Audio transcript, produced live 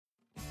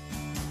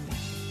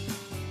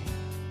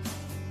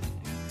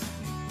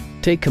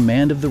Take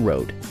command of the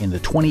road in the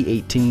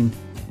 2018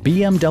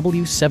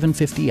 BMW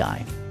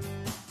 750i.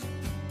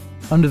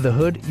 Under the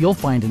hood, you'll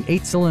find an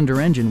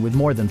 8-cylinder engine with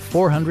more than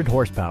 400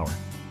 horsepower,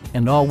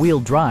 and all-wheel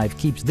drive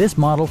keeps this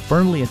model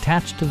firmly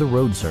attached to the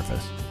road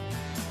surface.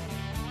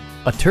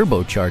 A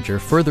turbocharger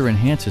further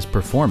enhances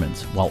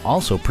performance while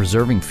also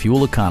preserving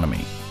fuel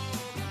economy.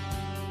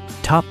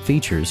 Top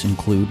features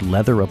include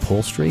leather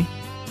upholstery,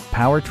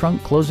 power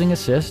trunk closing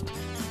assist,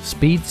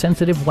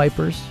 speed-sensitive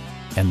wipers,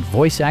 and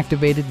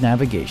voice-activated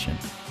navigation.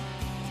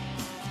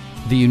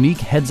 The unique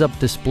heads-up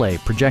display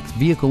projects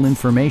vehicle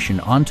information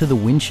onto the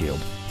windshield,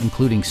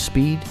 including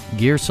speed,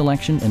 gear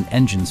selection, and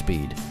engine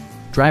speed.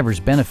 Drivers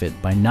benefit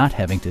by not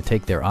having to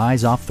take their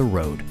eyes off the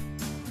road.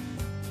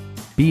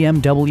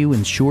 BMW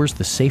ensures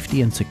the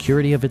safety and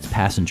security of its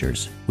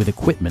passengers with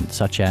equipment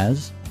such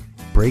as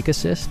brake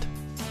assist,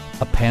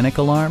 a panic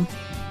alarm,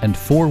 and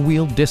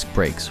 4-wheel disc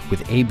brakes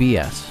with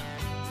ABS.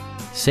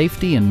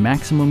 Safety and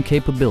maximum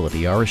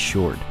capability are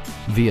assured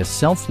via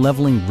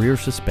self-leveling rear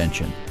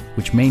suspension,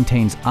 which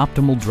maintains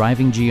optimal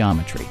driving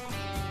geometry.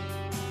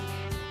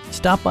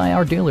 Stop by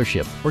our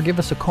dealership or give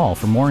us a call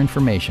for more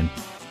information.